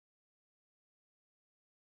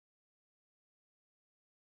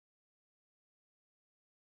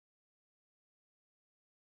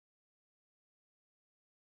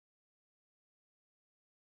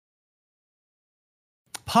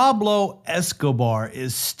Pablo Escobar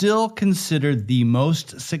is still considered the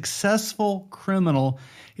most successful criminal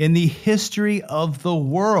in the history of the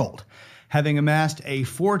world, having amassed a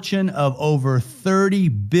fortune of over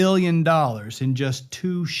 $30 billion in just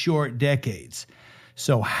 2 short decades.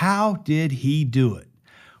 So how did he do it?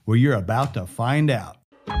 Well, you're about to find out.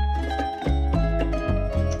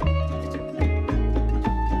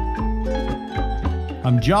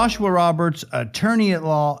 I'm Joshua Roberts, attorney at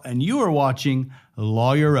law, and you are watching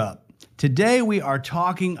Lawyer Up. Today we are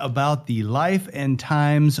talking about the life and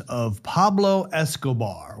times of Pablo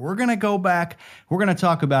Escobar. We're going to go back, we're going to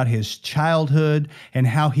talk about his childhood and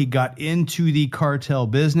how he got into the cartel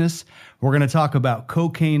business. We're going to talk about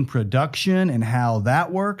cocaine production and how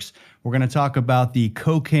that works. We're going to talk about the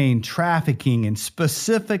cocaine trafficking and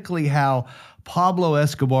specifically how Pablo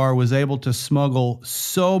Escobar was able to smuggle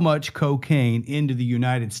so much cocaine into the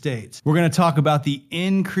United States. We're going to talk about the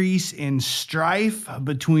increase in strife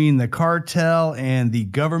between the cartel and the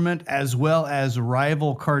government, as well as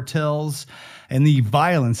rival cartels and the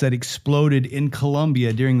violence that exploded in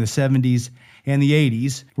Colombia during the 70s and the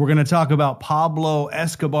 80s. We're going to talk about Pablo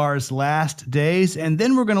Escobar's last days, and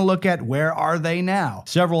then we're going to look at where are they now.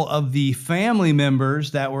 Several of the family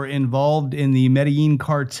members that were involved in the Medellin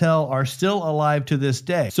cartel are still alive to this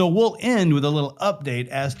day. So we'll end with a little update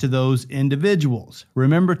as to those individuals.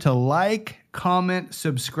 Remember to like, comment,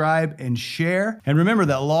 subscribe, and share. And remember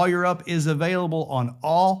that Lawyer Up is available on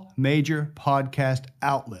all major podcast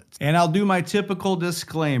outlets. And I'll do my typical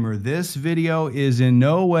disclaimer. This video is in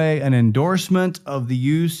no way an endorsement of the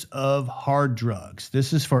use of hard drugs.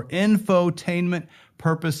 This is for infotainment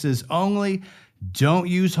purposes only. Don't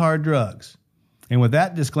use hard drugs. And with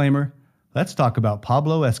that disclaimer, let's talk about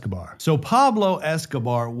Pablo Escobar. So Pablo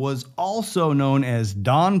Escobar was also known as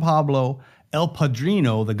Don Pablo, El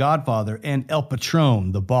Padrino, the Godfather, and El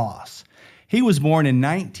Patron, the boss. He was born in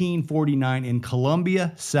 1949 in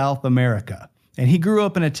Colombia, South America, and he grew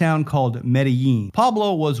up in a town called Medellin.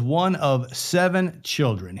 Pablo was one of 7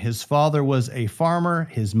 children. His father was a farmer,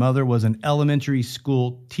 his mother was an elementary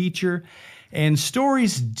school teacher, and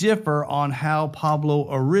stories differ on how Pablo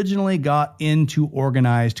originally got into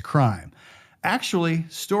organized crime. Actually,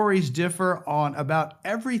 stories differ on about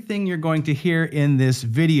everything you're going to hear in this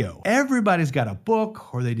video. Everybody's got a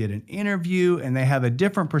book or they did an interview and they have a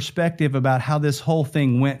different perspective about how this whole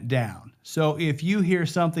thing went down. So if you hear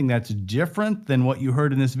something that's different than what you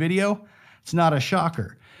heard in this video, it's not a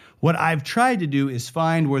shocker. What I've tried to do is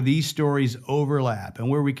find where these stories overlap and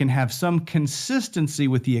where we can have some consistency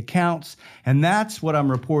with the accounts, and that's what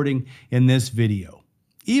I'm reporting in this video.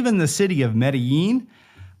 Even the city of Medellin,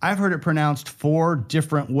 I've heard it pronounced 4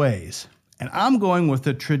 different ways, and I'm going with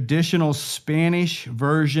the traditional Spanish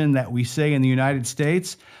version that we say in the United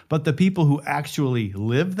States, but the people who actually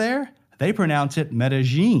live there, they pronounce it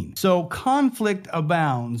Medellin. So conflict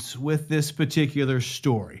abounds with this particular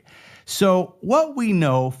story. So what we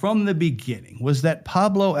know from the beginning was that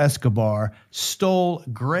Pablo Escobar stole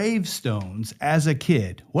gravestones as a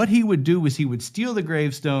kid. What he would do was he would steal the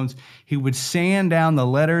gravestones, he would sand down the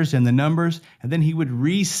letters and the numbers, and then he would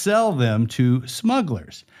resell them to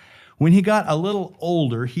smugglers. When he got a little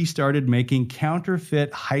older, he started making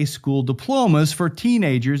counterfeit high school diplomas for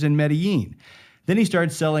teenagers in Medellin. Then he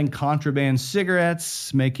started selling contraband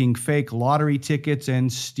cigarettes, making fake lottery tickets,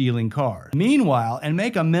 and stealing cars. Meanwhile, and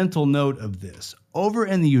make a mental note of this, over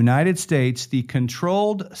in the United States, the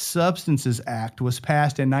Controlled Substances Act was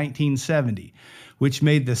passed in 1970, which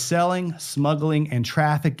made the selling, smuggling, and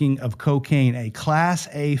trafficking of cocaine a Class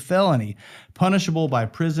A felony, punishable by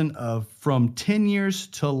prison of from 10 years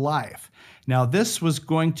to life. Now, this was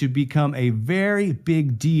going to become a very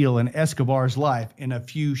big deal in Escobar's life in a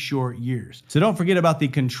few short years. So don't forget about the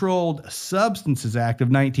Controlled Substances Act of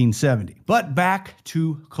 1970. But back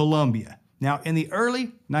to Colombia. Now, in the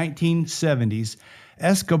early 1970s,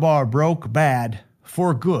 Escobar broke bad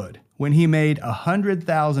for good when he made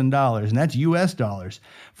 $100,000, and that's US dollars,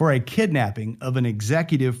 for a kidnapping of an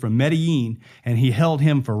executive from Medellin, and he held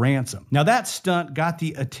him for ransom. Now that stunt got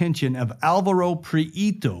the attention of Alvaro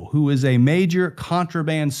Prieto, who is a major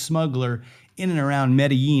contraband smuggler in and around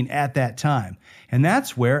Medellin at that time. And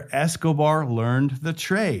that's where Escobar learned the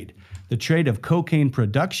trade of cocaine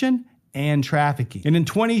production and trafficking. And in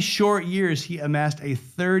 20 short years, he amassed a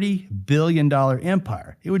 $30 billion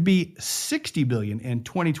empire. It would be $60 billion in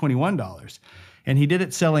 2021 dollars. And he did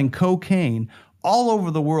it selling cocaine all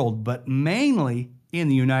over the world, but mainly in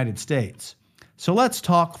the United States. So let's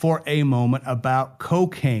talk for a moment about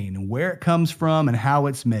cocaine, where it comes from and how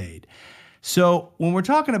it's made. So when we're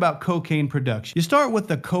talking about cocaine production, you start with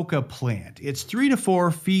the coca plant. It's 3 to 4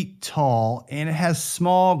 feet tall, and it has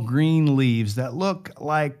small green leaves that look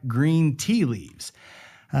like green tea leaves.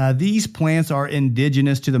 These plants are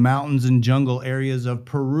indigenous to the mountains and jungle areas of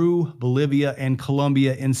Peru, Bolivia, and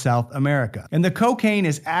Colombia in South America. And the cocaine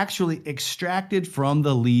is actually extracted from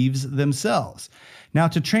the leaves themselves. Now,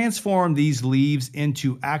 to transform these leaves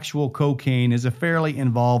into actual cocaine is a fairly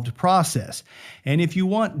involved process. And if you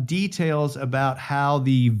want details about how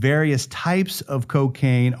the various types of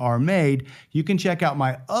cocaine are made, you can check out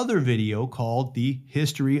my other video called The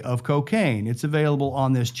History of Cocaine. It's available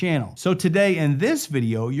on this channel. So today in this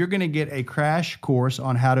video, you're going to get a crash course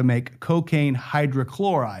on how to make cocaine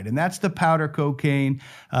hydrochloride. And that's the powder cocaine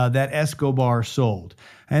that Escobar sold.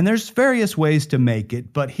 And there's various ways to make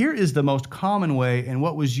it, but here is the most common way and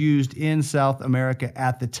what was used in South America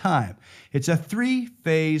at the time. It's a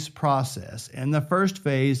 3-phase process, and the first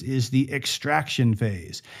phase is the extraction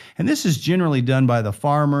phase. And this is generally done by the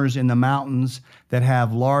farmers in the mountains that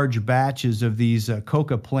have large batches of these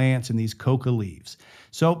coca plants and these coca leaves.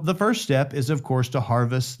 So the first step is, of course, to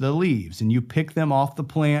harvest the leaves, and you pick them off the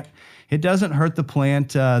plant. It doesn't hurt the plant.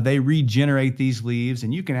 They regenerate these leaves,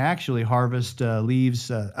 and you can actually harvest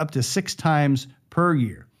leaves up to 6 times per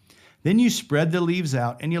year. Then you spread the leaves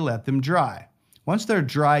out and you let them dry. Once they're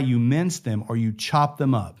dry, you mince them or you chop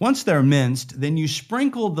them up. Once they're minced, then you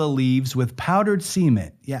sprinkle the leaves with powdered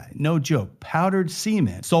cement. Yeah, no joke, powdered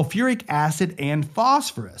cement, sulfuric acid, and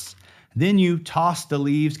phosphorus. Then you toss the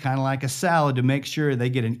leaves kind of like a salad to make sure they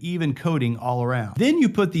get an even coating all around. Then you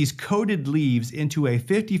put these coated leaves into a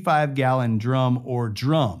 55-gallon drum or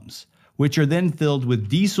drums, which are then filled with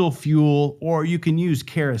diesel fuel, or you can use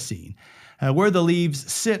kerosene, where the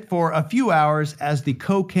leaves sit for a few hours as the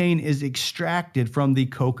cocaine is extracted from the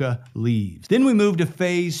coca leaves. Then we move to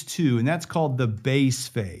phase 2, and that's called the base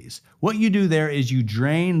phase. What you do there is you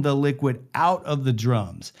drain the liquid out of the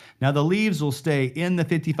drums. Now the leaves will stay in the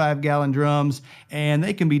 55-gallon drums, and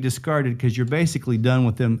they can be discarded because you're basically done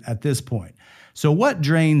with them at this point. So what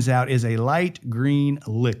drains out is a light green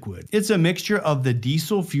liquid. It's a mixture of the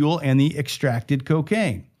diesel fuel and the extracted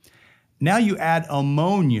cocaine. Now you add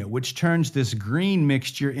ammonia, which turns this green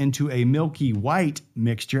mixture into a milky white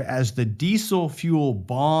mixture as the diesel fuel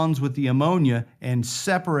bonds with the ammonia and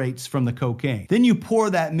separates from the cocaine. Then you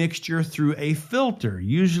pour that mixture through a filter.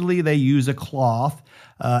 Usually they use a cloth,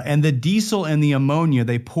 and the diesel and the ammonia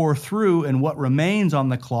they pour through, and what remains on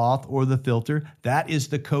the cloth or the filter, that is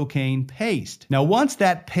the cocaine paste. Now once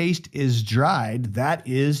that paste is dried, that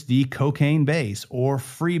is the cocaine base or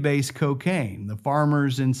freebase cocaine. The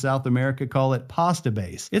farmers in South America call it pasta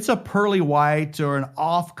base. It's a pearly white or an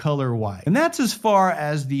off-color white. And that's as far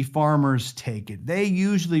as the farmers take it. They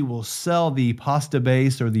usually will sell the pasta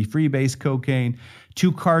base or the freebase cocaine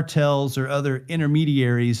to cartels or other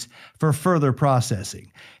intermediaries for further processing.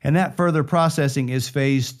 And that further processing is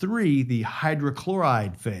phase 3, the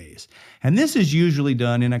hydrochloride phase. And this is usually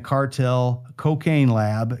done in a cartel cocaine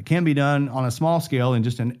lab. It can be done on a small scale in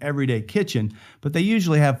just an everyday kitchen, but they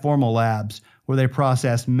usually have formal labs where they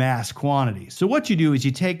process mass quantities. So what you do is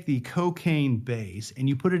you take the cocaine base and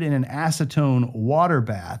you put it in an acetone water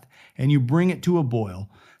bath and you bring it to a boil.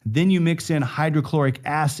 Then you mix in hydrochloric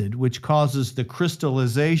acid, which causes the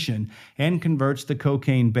crystallization and converts the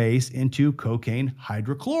cocaine base into cocaine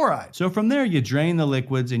hydrochloride. So from there, you drain the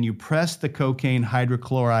liquids and you press the cocaine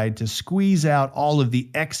hydrochloride to squeeze out all of the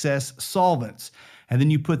excess solvents. And then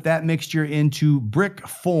you put that mixture into brick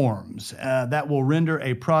forms that will render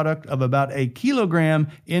a product of about 1 kilogram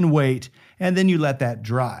in weight, and then you let that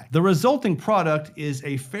dry. The resulting product is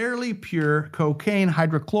a fairly pure cocaine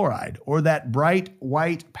hydrochloride, or that bright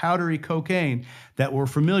white powdery cocaine that we're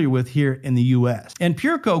familiar with here in the US. And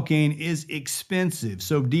pure cocaine is expensive,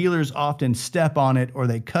 so dealers often step on it or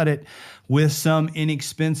they cut it with some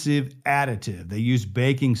inexpensive additive. They use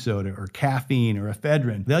baking soda or caffeine or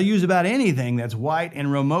ephedrine. They'll use about anything that's white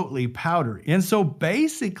and remotely powdery. And so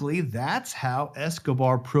basically that's how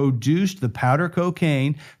Escobar produced the powder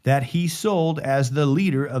cocaine that he sold as the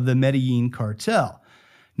leader of the Medellin cartel.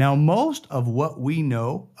 Now, most of what we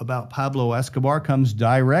know about Pablo Escobar comes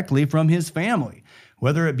directly from his family,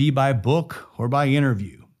 whether it be by book or by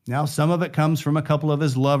interview. Now, some of it comes from a couple of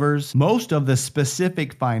his lovers. Most of the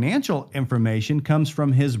specific financial information comes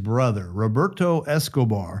from his brother, Roberto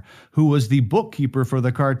Escobar, who was the bookkeeper for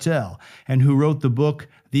the cartel and who wrote the book,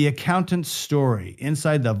 The Accountant's Story,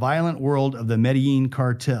 Inside the Violent World of the Medellin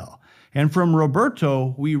Cartel. And from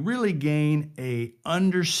Roberto, we really gain an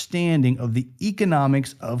understanding of the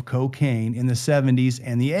economics of cocaine in the 70s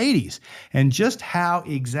and the 80s, and just how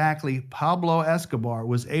exactly Pablo Escobar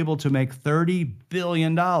was able to make $30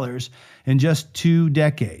 billion in just 2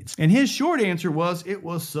 decades. And his short answer was it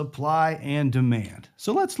was supply and demand.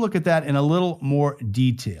 So let's look at that in a little more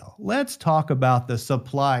detail. Let's talk about the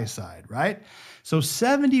supply side, right? So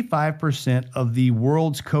 75% of the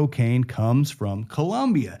world's cocaine comes from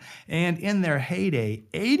Colombia. And in their heyday,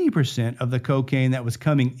 80% of the cocaine that was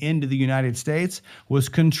coming into the United States was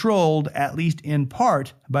controlled, at least in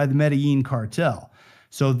part, by the Medellin cartel.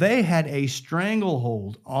 So they had a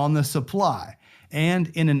stranglehold on the supply.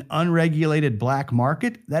 And in an unregulated black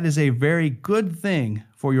market, that is a very good thing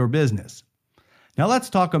for your business. Now let's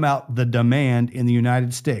talk about the demand in the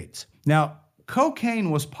United States. Now,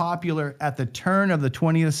 cocaine was popular at the turn of the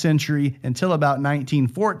 20th century until about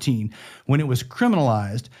 1914, when it was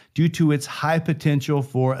criminalized due to its high potential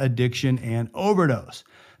for addiction and overdose.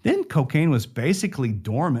 Then cocaine was basically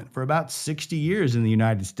dormant for about 60 years in the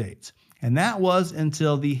United States. And that was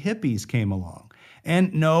until the hippies came along.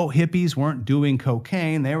 And no, hippies weren't doing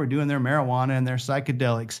cocaine. They were doing their marijuana and their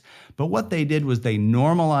psychedelics. But what they did was they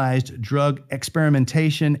normalized drug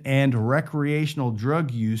experimentation and recreational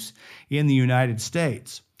drug use in the United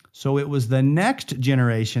States. So it was the next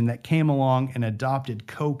generation that came along and adopted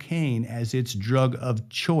cocaine as its drug of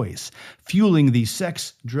choice, fueling the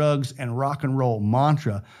sex, drugs, and rock and roll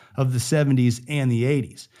mantra of the 70s and the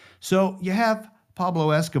 80s. So you have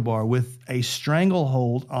Pablo Escobar with a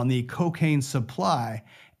stranglehold on the cocaine supply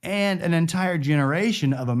and an entire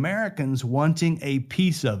generation of Americans wanting a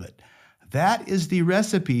piece of it. That is the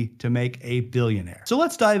recipe to make a billionaire. So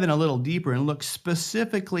let's dive in a little deeper and look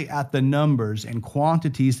specifically at the numbers and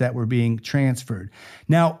quantities that were being transferred.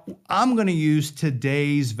 Now, I'm going to use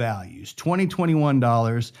today's values,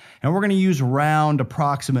 $2021, and we're going to use round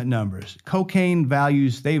approximate numbers. Cocaine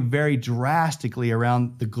values, they vary drastically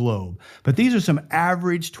around the globe, but these are some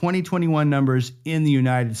average 2021 numbers in the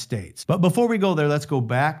United States. But before we go there, let's go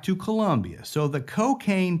back to Colombia. So the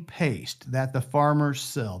cocaine paste that the farmers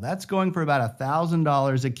sell, that's going for about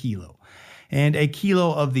 $1,000 a kilo. And a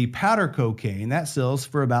kilo of the powder cocaine, that sells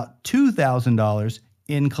for about $2,000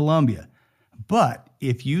 in Colombia. But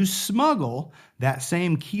if you smuggle that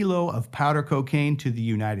same kilo of powder cocaine to the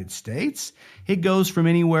United States, it goes from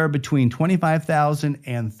anywhere between $25,000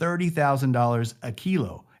 and $30,000 a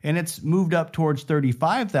kilo. And it's moved up towards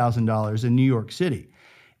 $35,000 in New York City.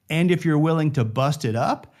 And if you're willing to bust it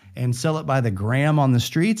up and sell it by the gram on the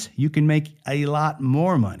streets, you can make a lot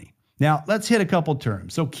more money. Now, let's hit a couple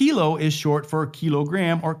terms. So kilo is short for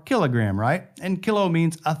kilogram or kilogram, right? And kilo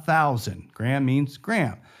means 1,000. Gram means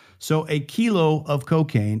gram. So a kilo of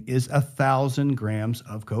cocaine is 1,000 grams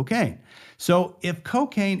of cocaine. So if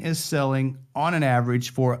cocaine is selling on an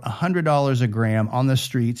average for $100 a gram on the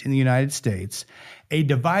streets in the United States, a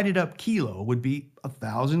divided up kilo would be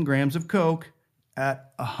 1,000 grams of coke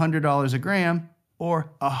at $100 a gram,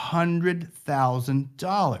 or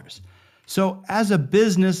 $100,000. So as a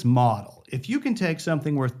business model, if you can take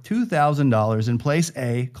something worth $2,000 in place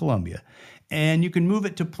A, Colombia, and you can move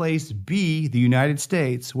it to place B, the United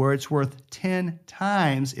States, where it's worth 10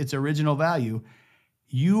 times its original value,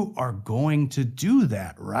 you are going to do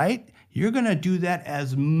that, right? You're going to do that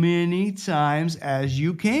as many times as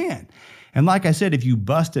you can. And like I said, if you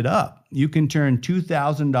bust it up, you can turn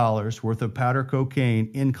 $2,000 worth of powder cocaine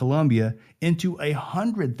in Colombia into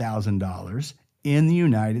 $100,000 in the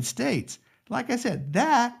United States. Like I said,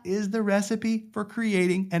 that is the recipe for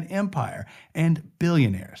creating an empire and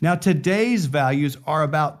billionaires. Now, today's values are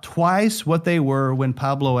about twice what they were when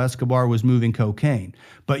Pablo Escobar was moving cocaine.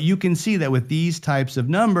 But you can see that with these types of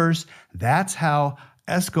numbers, that's how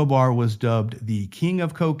Escobar was dubbed the king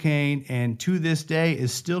of cocaine, and to this day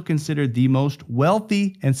is still considered the most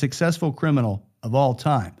wealthy and successful criminal of all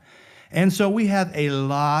time. And so we have a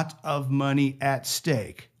lot of money at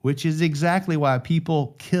stake, which is exactly why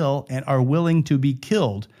people kill and are willing to be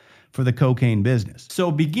killed for the cocaine business.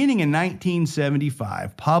 So beginning in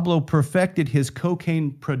 1975, Pablo perfected his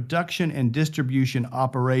cocaine production and distribution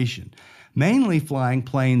operation, mainly flying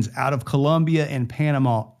planes out of Colombia and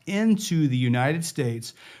Panama into the United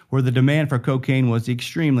States, where the demand for cocaine was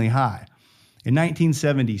extremely high. In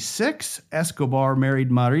 1976, Escobar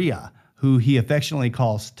married Maria, who he affectionately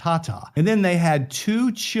calls Tata. And then they had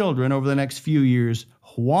 2 children over the next few years,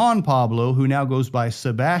 Juan Pablo, who now goes by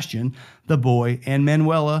Sebastian, the boy, and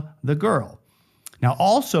Manuela, the girl. Now,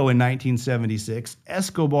 also in 1976,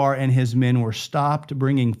 Escobar and his men were stopped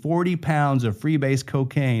bringing 40 pounds of freebase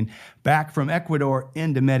cocaine back from Ecuador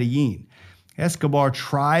into Medellin. Escobar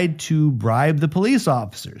tried to bribe the police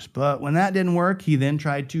officers, but when that didn't work, he then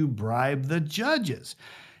tried to bribe the judges.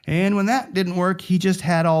 And when that didn't work, he just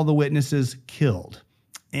had all the witnesses killed.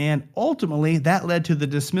 And ultimately, that led to the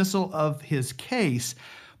dismissal of his case.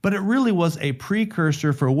 But it really was a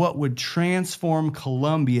precursor for what would transform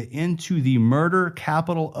Colombia into the murder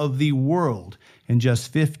capital of the world in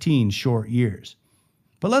just 15 short years.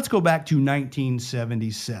 But let's go back to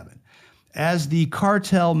 1977. As the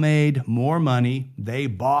cartel made more money, they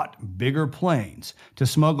bought bigger planes to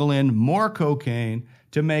smuggle in more cocaine,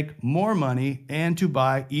 to make more money, and to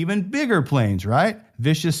buy even bigger planes, right?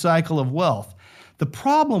 Vicious cycle of wealth. The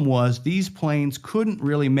problem was these planes couldn't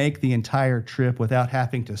really make the entire trip without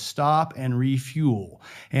having to stop and refuel,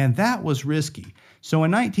 and that was risky. So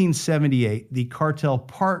in 1978, the cartel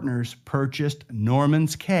partners purchased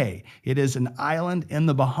Norman's Cay. It is an island in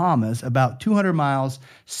the Bahamas, about 200 miles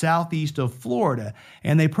southeast of Florida,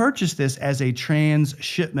 and they purchased this as a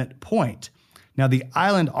transshipment point. Now, the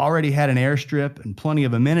island already had an airstrip and plenty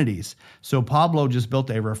of amenities, so Pablo just built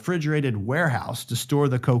a refrigerated warehouse to store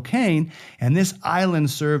the cocaine, and this island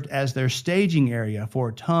served as their staging area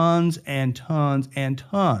for tons and tons and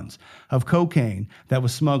tons of cocaine that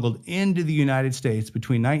was smuggled into the United States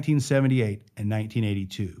between 1978 and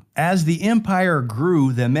 1982. As the empire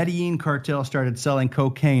grew, the Medellin cartel started selling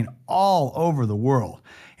cocaine all over the world,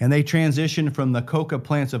 and they transitioned from the coca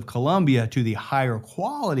plants of Colombia to the higher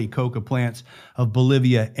quality coca plants of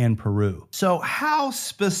Bolivia and Peru. So how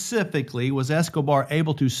specifically was Escobar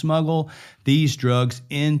able to smuggle these drugs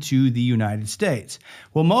into the United States?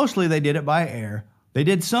 Well, mostly they did it by air. They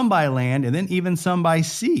did some by land and then even some by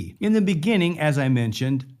sea. In the beginning, as I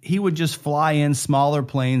mentioned, he would just fly in smaller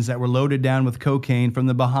planes that were loaded down with cocaine from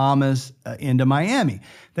the Bahamas into Miami.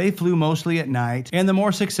 They flew mostly at night, and the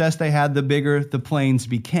more success they had, the bigger the planes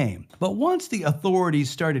became. But once the authorities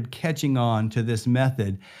started catching on to this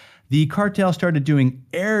method, the cartel started doing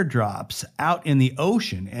airdrops out in the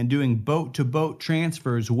ocean and doing boat-to-boat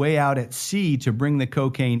transfers way out at sea to bring the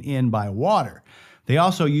cocaine in by water. They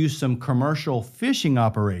also used some commercial fishing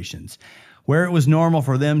operations where it was normal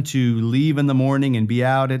for them to leave in the morning and be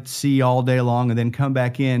out at sea all day long and then come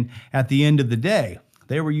back in at the end of the day.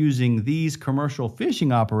 They were using these commercial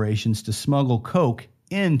fishing operations to smuggle coke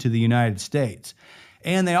into the United States.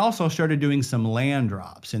 And they also started doing some land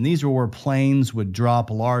drops. And these were where planes would drop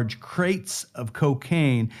large crates of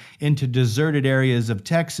cocaine into deserted areas of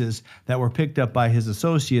Texas that were picked up by his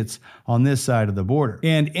associates on this side of the border.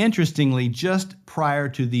 And interestingly, just prior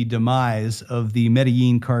to the demise of the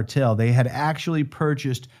Medellin cartel, they had actually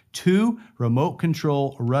purchased 2 remote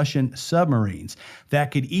control Russian submarines that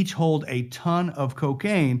could each hold a ton of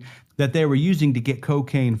cocaine that they were using to get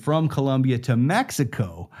cocaine from Colombia to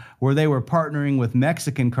Mexico, where they were partnering with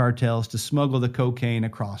Mexican cartels to smuggle the cocaine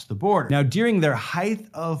across the border. Now, during their height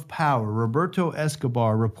of power, Roberto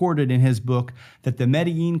Escobar reported in his book that the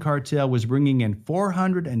Medellin cartel was bringing in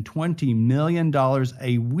 $420 million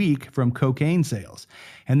a week from cocaine sales,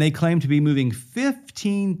 and they claimed to be moving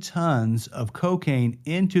 15 tons of cocaine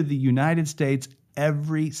into the United States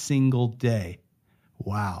every single day.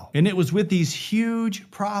 Wow. And it was with these huge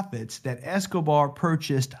profits that Escobar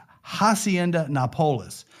purchased Hacienda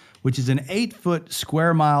Napoles, which is an 8-foot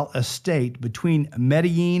square mile estate between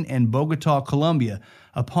Medellin and Bogota, Colombia,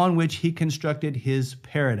 upon which he constructed his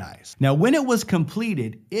paradise. Now, when it was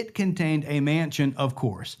completed, it contained a mansion, of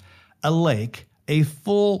course, a lake, a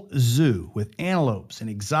full zoo with antelopes and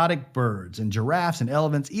exotic birds and giraffes and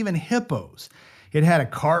elephants, even hippos. It had a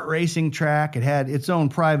kart racing track. It had its own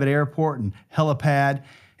private airport and helipad.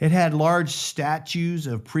 It had large statues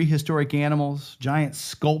of prehistoric animals, giant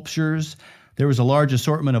sculptures. There was a large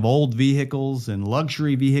assortment of old vehicles and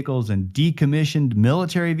luxury vehicles and decommissioned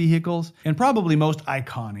military vehicles. And probably most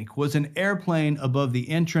iconic was an airplane above the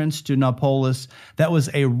entrance to Napoles that was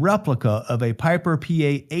a replica of a Piper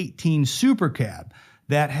PA-18 Super Cab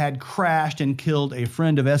that had crashed and killed a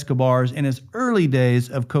friend of Escobar's in his early days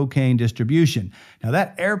of cocaine distribution. Now,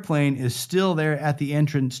 that airplane is still there at the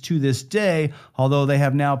entrance to this day, although they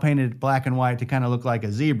have now painted it black and white to kind of look like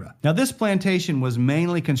a zebra. Now, this plantation was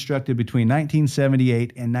mainly constructed between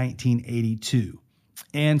 1978 and 1982.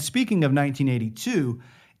 And speaking of 1982,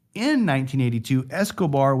 in 1982,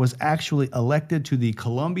 Escobar was actually elected to the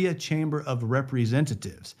Colombia Chamber of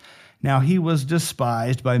Representatives. Now, he was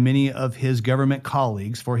despised by many of his government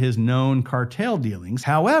colleagues for his known cartel dealings.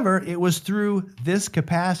 However, it was through this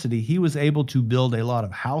capacity he was able to build a lot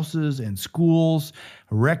of houses and schools,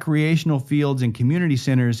 recreational fields, and community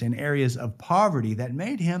centers in areas of poverty that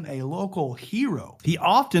made him a local hero. He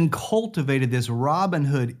often cultivated this Robin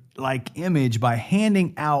Hood-like image by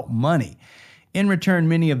handing out money. In return,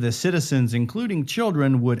 many of the citizens, including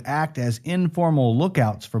children, would act as informal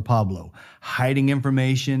lookouts for Pablo, hiding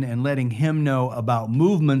information and letting him know about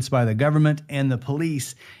movements by the government and the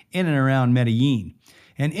police in and around Medellin.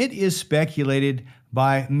 And it is speculated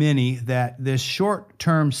by many that this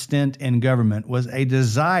short-term stint in government was a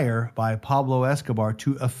desire by Pablo Escobar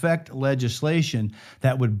to effect legislation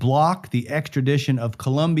that would block the extradition of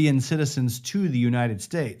Colombian citizens to the United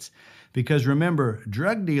States. Because remember,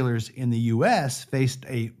 drug dealers in the U.S. faced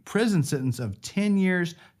a prison sentence of 10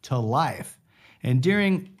 years to life. And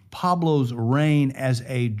during Pablo's reign as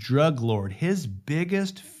a drug lord, his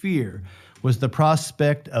biggest fear was the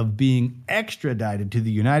prospect of being extradited to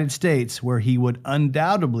the United States, where he would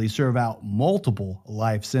undoubtedly serve out multiple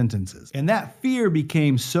life sentences. And that fear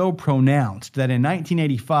became so pronounced that in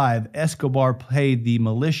 1985, Escobar paid the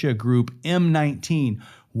militia group M19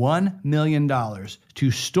 $1 million to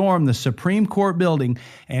storm the Supreme Court building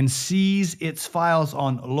and seize its files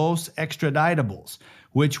on Los Extraditables,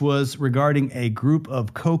 which was regarding a group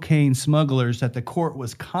of cocaine smugglers that the court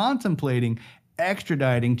was contemplating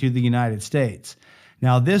extraditing to the United States.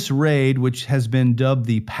 Now, this raid, which has been dubbed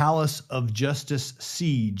the Palace of Justice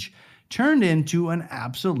Siege, turned into an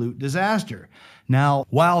absolute disaster. Now,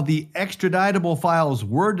 while the extraditable files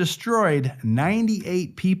were destroyed,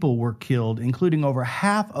 98 people were killed, including over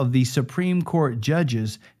half of the Supreme Court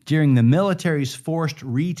judges, during the military's forced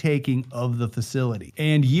retaking of the facility.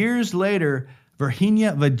 And years later,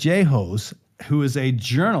 Virginia Vallejos, who is a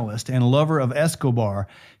journalist and lover of Escobar,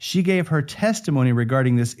 she gave her testimony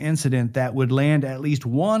regarding this incident that would land at least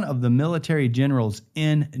one of the military generals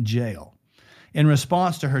in jail. In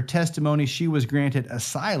response to her testimony, she was granted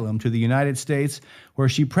asylum to the United States, where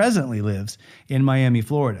she presently lives in Miami,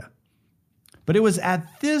 Florida. But it was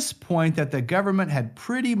at this point that the government had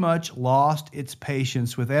pretty much lost its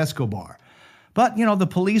patience with Escobar. But, the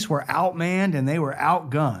police were outmanned and they were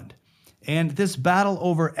outgunned. And this battle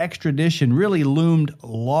over extradition really loomed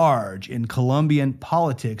large in Colombian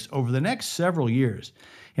politics over the next several years.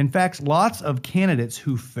 In fact, lots of candidates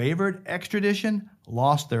who favored extradition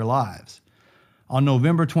lost their lives. On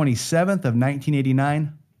November 27th of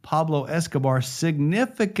 1989, Pablo Escobar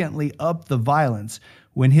significantly upped the violence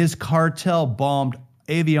when his cartel bombed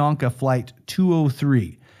Avianca Flight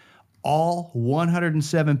 203. All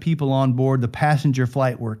 107 people on board the passenger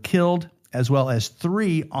flight were killed, as well as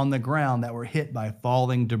 3 on the ground that were hit by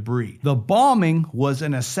falling debris. The bombing was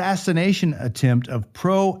an assassination attempt of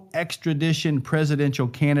pro-extradition presidential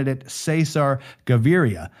candidate Cesar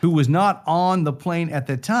Gaviria, who was not on the plane at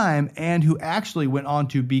the time and who actually went on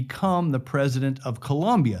to become the president of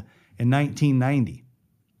Colombia in 1990.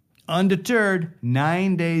 Undeterred,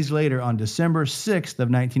 9 days later, on December 6th of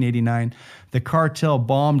 1989, the cartel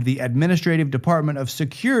bombed the Administrative Department of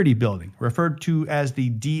Security building, referred to as the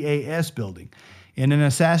DAS building, in an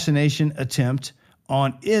assassination attempt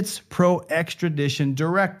on its pro-extradition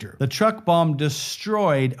director. The truck bomb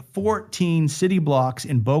destroyed 14 city blocks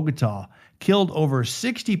in Bogota, killed over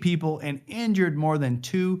 60 people, and injured more than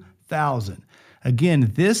 2,000.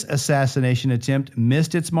 Again, this assassination attempt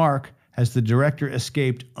missed its mark, as the director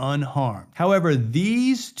escaped unharmed. However,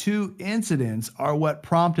 these 2 incidents are what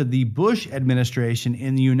prompted the Bush administration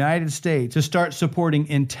in the United States to start supporting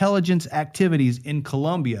intelligence activities in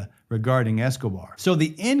Colombia regarding Escobar. So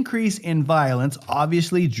the increase in violence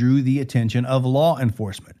obviously drew the attention of law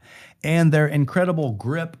enforcement, and their incredible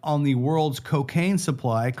grip on the world's cocaine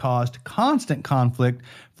supply caused constant conflict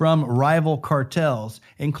from rival cartels,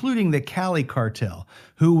 including the Cali cartel,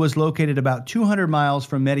 who was located about 200 miles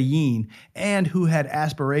from Medellin and who had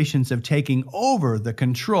aspirations of taking over the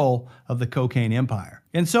control of the cocaine empire.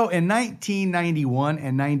 And so in 1991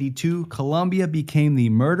 and 92, Colombia became the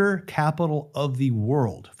murder capital of the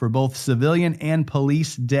world for both civilian and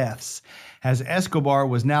police deaths, as Escobar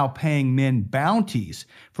was now paying men bounties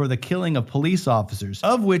for the killing of police officers,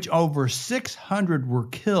 of which over 600 were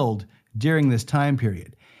killed during this time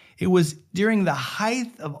period. It was during the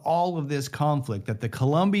height of all of this conflict that the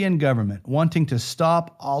Colombian government, wanting to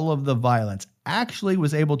stop all of the violence, actually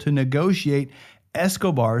was able to negotiate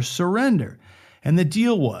Escobar's surrender. And the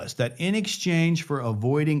deal was that in exchange for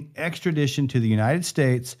avoiding extradition to the United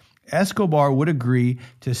States, Escobar would agree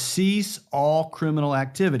to cease all criminal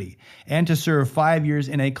activity and to serve 5 years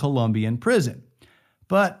in a Colombian prison.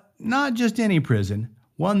 But not just any prison,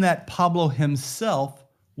 one that Pablo himself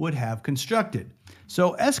would have constructed.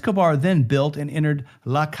 So Escobar then built and entered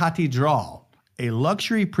La Catedral, a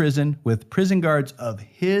luxury prison with prison guards of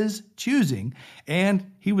his choosing, and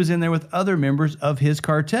he was in there with other members of his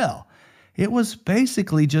cartel. It was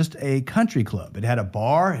basically just a country club. It had a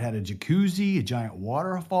bar, it had a jacuzzi, a giant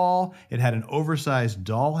waterfall, it had an oversized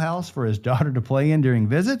dollhouse for his daughter to play in during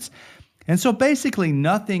visits. And so basically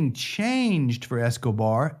nothing changed for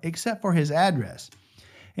Escobar except for his address.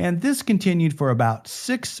 And this continued for about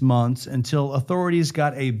 6 months until authorities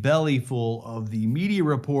got a bellyful of the media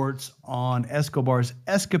reports on Escobar's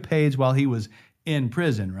escapades while he was in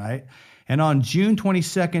prison, right? And on June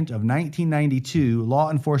 22nd of 1992, law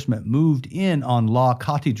enforcement moved in on La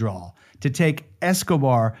Catedral to take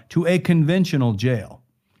Escobar to a conventional jail.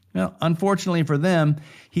 Now, unfortunately for them,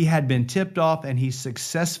 he had been tipped off and he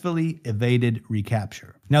successfully evaded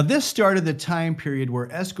recapture. Now, this started the time period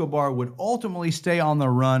where Escobar would ultimately stay on the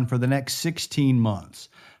run for the next 16 months.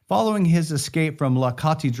 Following his escape from La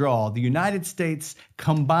Catedral, the United States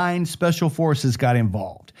Combined Special Forces got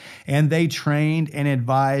involved, and they trained and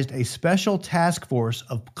advised a special task force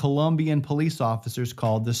of Colombian police officers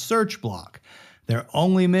called the Search Block. Their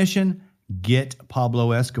only mission: get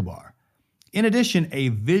Pablo Escobar. In addition, a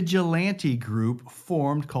vigilante group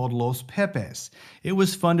formed called Los Pepes. It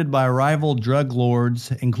was funded by rival drug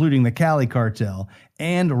lords, including the Cali cartel,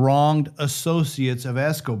 and wronged associates of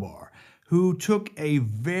Escobar, who took a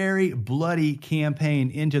very bloody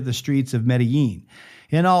campaign into the streets of Medellin.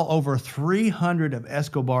 In all, over 300 of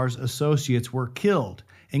Escobar's associates were killed,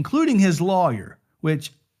 including his lawyer,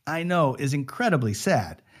 which I know is incredibly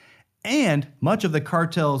sad. And much of the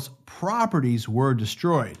cartel's properties were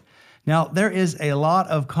destroyed. Now, there is a lot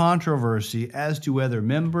of controversy as to whether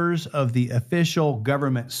members of the official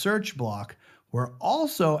government search block were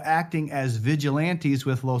also acting as vigilantes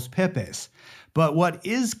with Los Pepes. But what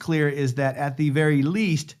is clear is that at the very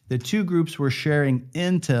least, the two groups were sharing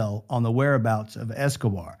intel on the whereabouts of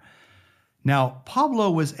Escobar. Now, Pablo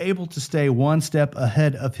was able to stay one step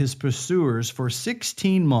ahead of his pursuers for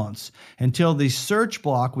 16 months until the search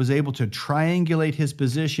block was able to triangulate his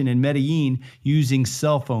position in Medellin using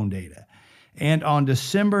cell phone data. And on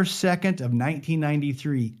December 2nd of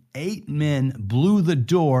 1993, 8 men blew the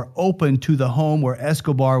door open to the home where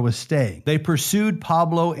Escobar was staying. They pursued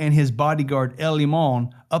Pablo and his bodyguard El Limon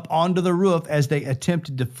up onto the roof as they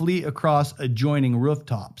attempted to flee across adjoining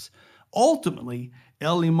rooftops. Ultimately,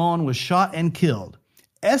 El Limon was shot and killed.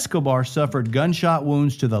 Escobar suffered gunshot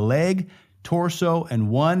wounds to the leg, torso, and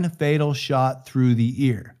one fatal shot through the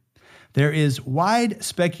ear. There is wide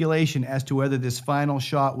speculation as to whether this final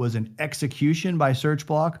shot was an execution by Search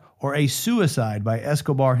Block or a suicide by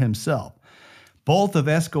Escobar himself. Both of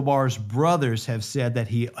Escobar's brothers have said that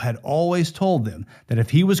he had always told them that if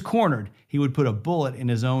he was cornered, he would put a bullet in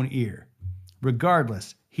his own ear.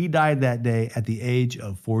 Regardless, he died that day at the age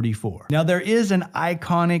of 44. Now, there is an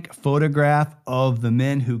iconic photograph of the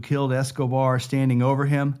men who killed Escobar standing over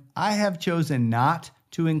him. I have chosen not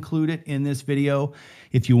to include it in this video.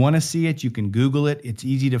 If you want to see it, you can Google it. It's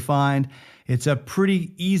easy to find. It's a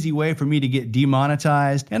pretty easy way for me to get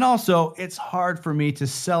demonetized. And also, it's hard for me to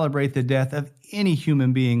celebrate the death of any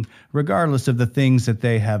human being, regardless of the things that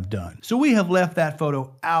they have done. So we have left that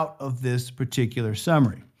photo out of this particular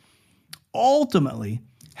summary. Ultimately,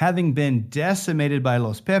 having been decimated by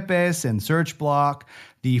Los Pepes and Search Block,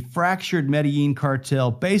 the fractured Medellin cartel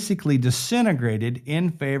basically disintegrated in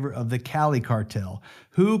favor of the Cali cartel,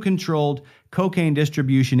 who controlled cocaine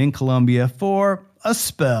distribution in Colombia for a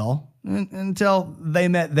spell until they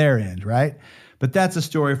met their end, right? But that's a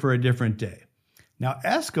story for a different day. Now,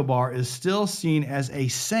 Escobar is still seen as a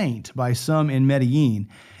saint by some in Medellin,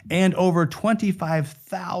 and over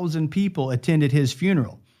 25,000 people attended his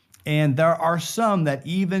funeral. And there are some that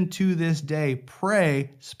even to this day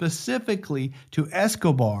pray specifically to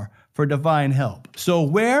Escobar for divine help. So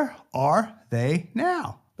where are they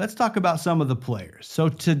now? Let's talk about some of the players. So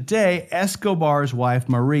today, Escobar's wife,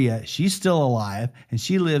 Maria, she's still alive, and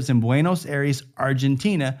she lives in Buenos Aires,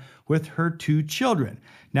 Argentina, with her 2 children.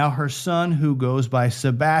 Now, her son, who goes by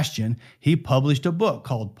Sebastian, he published a book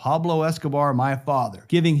called Pablo Escobar, My Father,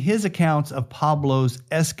 giving his accounts of Pablo's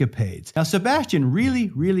escapades. Now, Sebastian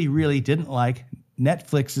really didn't like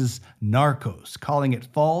Netflix's Narcos, calling it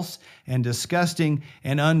false and disgusting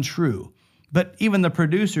and untrue. But even the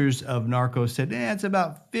producers of Narcos said, it's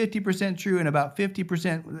about 50% true and about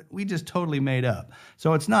 50% we just totally made up.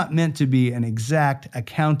 So it's not meant to be an exact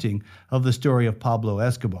accounting of the story of Pablo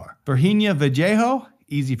Escobar. Virginia Vallejo,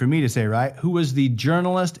 easy for me to say, right, who was the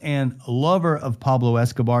journalist and lover of Pablo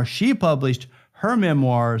Escobar, she published her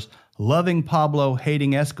memoirs, Loving Pablo,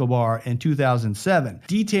 Hating Escobar, in 2007,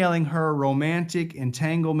 detailing her romantic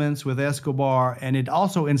entanglements with Escobar, and it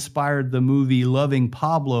also inspired the movie Loving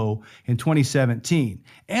Pablo in 2017.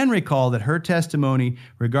 And recall that her testimony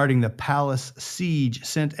regarding the palace siege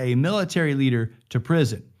sent a military leader to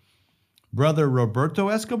prison. Brother Roberto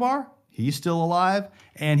Escobar, He's still alive,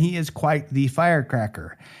 and he is quite the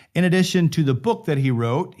firecracker. In addition to the book that he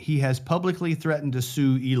wrote, he has publicly threatened to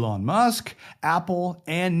sue Elon Musk, Apple,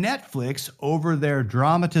 and Netflix over their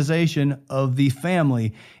dramatization of the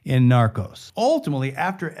family in Narcos. Ultimately,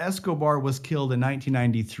 after Escobar was killed in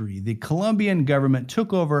 1993, the Colombian government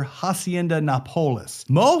took over Hacienda Nápoles.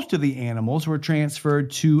 Most of the animals were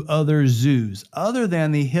transferred to other zoos, other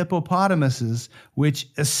than the hippopotamuses, which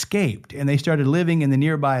escaped, and they started living in the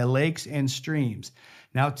nearby lakes and streams.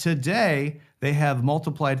 Now today, they have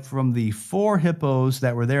multiplied from the 4 hippos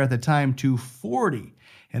that were there at the time to 40.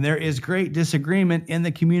 And there is great disagreement in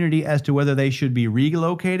the community as to whether they should be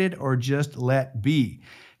relocated or just let be.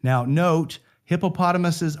 Now note,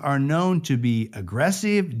 hippopotamuses are known to be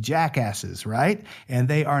aggressive jackasses, right? And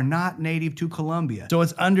they are not native to Colombia. So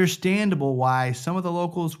it's understandable why some of the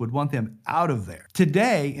locals would want them out of there.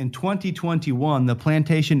 Today, in 2021, the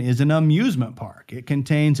plantation is an amusement park. It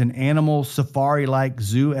contains an animal safari-like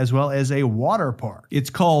zoo as well as a water park. It's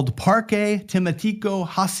called Parque Temático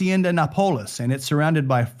Hacienda Nápoles, and it's surrounded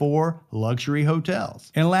by 4 luxury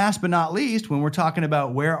hotels. And last but not least, when we're talking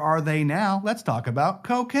about where are they now, let's talk about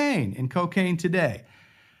cocaine and cocaine today.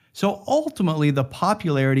 So ultimately, the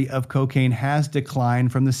popularity of cocaine has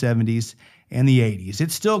declined from the 70s and the 80s.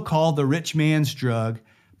 It's still called the rich man's drug,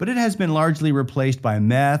 but it has been largely replaced by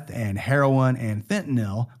meth and heroin and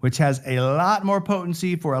fentanyl, which has a lot more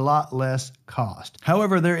potency for a lot less cost.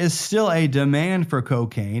 However, there is still a demand for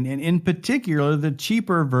cocaine, and in particular, the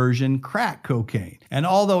cheaper version, crack cocaine. And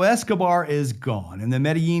although Escobar is gone and the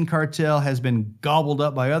Medellin cartel has been gobbled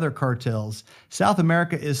up by other cartels, South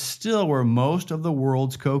America is still where most of the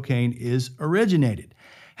world's cocaine is originated.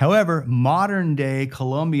 However, modern-day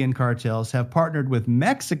Colombian cartels have partnered with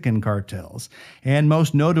Mexican cartels, and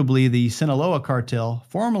most notably the Sinaloa cartel,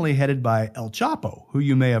 formerly headed by El Chapo, who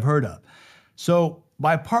you may have heard of. So,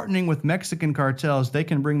 by partnering with Mexican cartels, they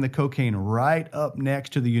can bring the cocaine right up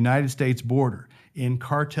next to the United States border in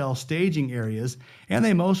cartel staging areas, and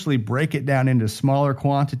they mostly break it down into smaller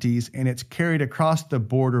quantities, and it's carried across the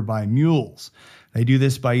border by mules. They do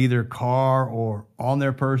this by either car or on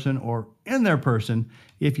their person or in their person,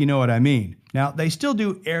 if you know what I mean. Now, they still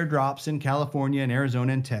do airdrops in California and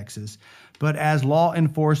Arizona and Texas, but as law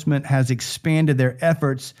enforcement has expanded their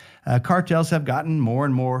efforts, cartels have gotten more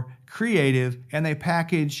and more creative, and they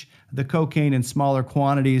package the cocaine in smaller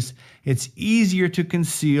quantities. It's easier to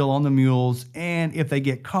conceal on the mules, and if they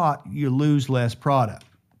get caught, you lose less product.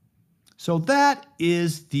 So that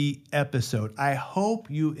is the episode. I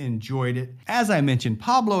hope you enjoyed it. As I mentioned,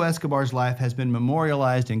 Pablo Escobar's life has been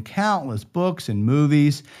memorialized in countless books and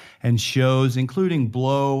movies and shows, including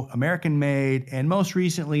Blow, American Made, and most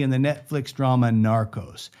recently in the Netflix drama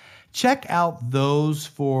Narcos. Check out those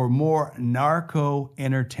for more narco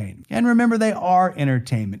entertainment. And remember, they are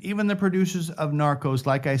entertainment. Even the producers of Narcos,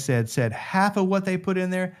 like I said half of what they put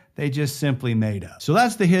in there, they just simply made up. So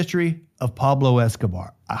that's the history of Pablo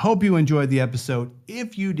Escobar. I hope you enjoyed the episode.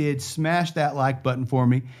 If you did, smash that like button for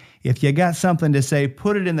me. If you got something to say,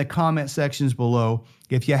 put it in the comment sections below.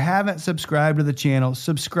 If you haven't subscribed to the channel,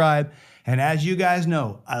 subscribe. And as you guys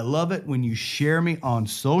know, I love it when you share me on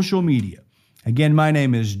social media. Again, my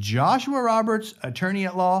name is Joshua Roberts, attorney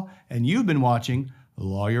at law, and you've been watching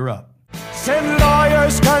Lawyer Up. Send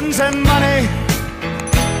lawyers, guns, and money.